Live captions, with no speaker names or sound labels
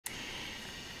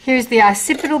Here's the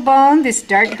occipital bone, this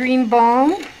dark green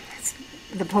bone. It's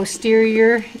the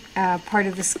posterior part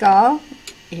of the skull.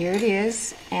 Here it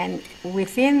is, and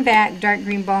within that dark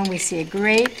green bone we see a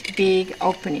great big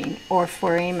opening, or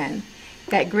foramen.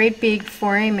 That great big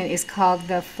foramen is called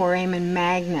the foramen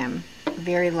magnum, a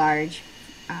very large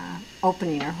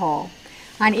opening or hole.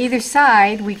 On either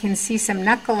side we can see some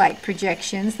nuchal-like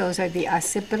projections. Those are the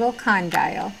occipital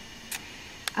condyle.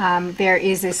 There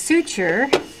is a suture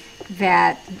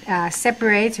that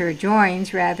separates, or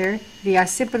joins rather, the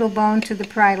occipital bone to the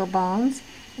parietal bones,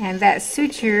 and that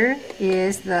suture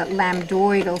is the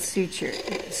lambdoidal suture.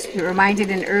 It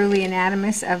reminded an early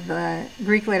anatomist of the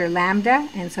Greek letter lambda,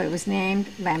 and so it was named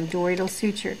lambdoidal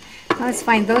suture. Now let's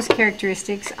find those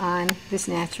characteristics on this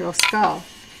natural skull.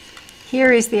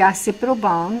 Here is the occipital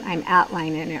bone. I'm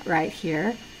outlining it right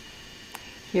here.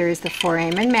 Here is the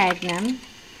foramen magnum.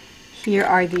 Here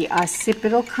are the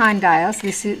occipital condyles.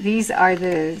 These are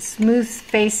the smooth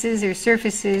spaces or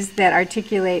surfaces that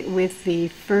articulate with the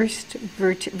first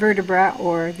vertebra,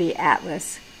 or the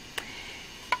atlas.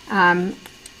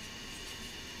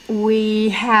 We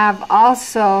have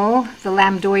also the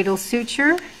lambdoidal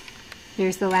suture.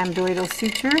 Here's the lambdoidal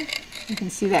suture. You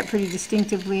can see that pretty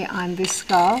distinctively on this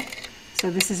skull. So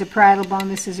this is a parietal bone,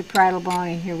 this is a parietal bone,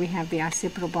 and here we have the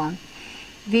occipital bone.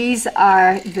 These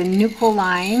are the nuchal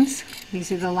lines.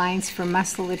 These are the lines for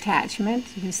muscle attachment.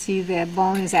 You can see the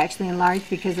bone is actually enlarged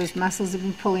because those muscles have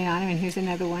been pulling on it, and here's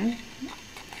another one.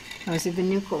 Those are the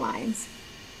nuchal lines.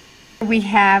 We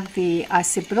have the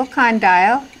occipital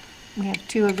condyle. We have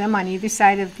two of them on either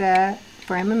side of the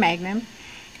foramen magnum.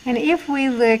 And if we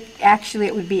look, actually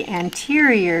it would be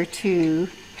anterior to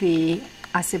the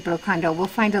occipital condyle. We'll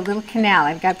find a little canal.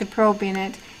 I've got the probe in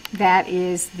it. That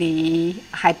is the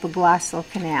hypoglossal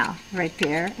canal right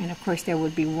there, and of course there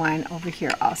would be one over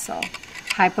here also.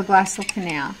 Hypoglossal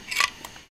canal.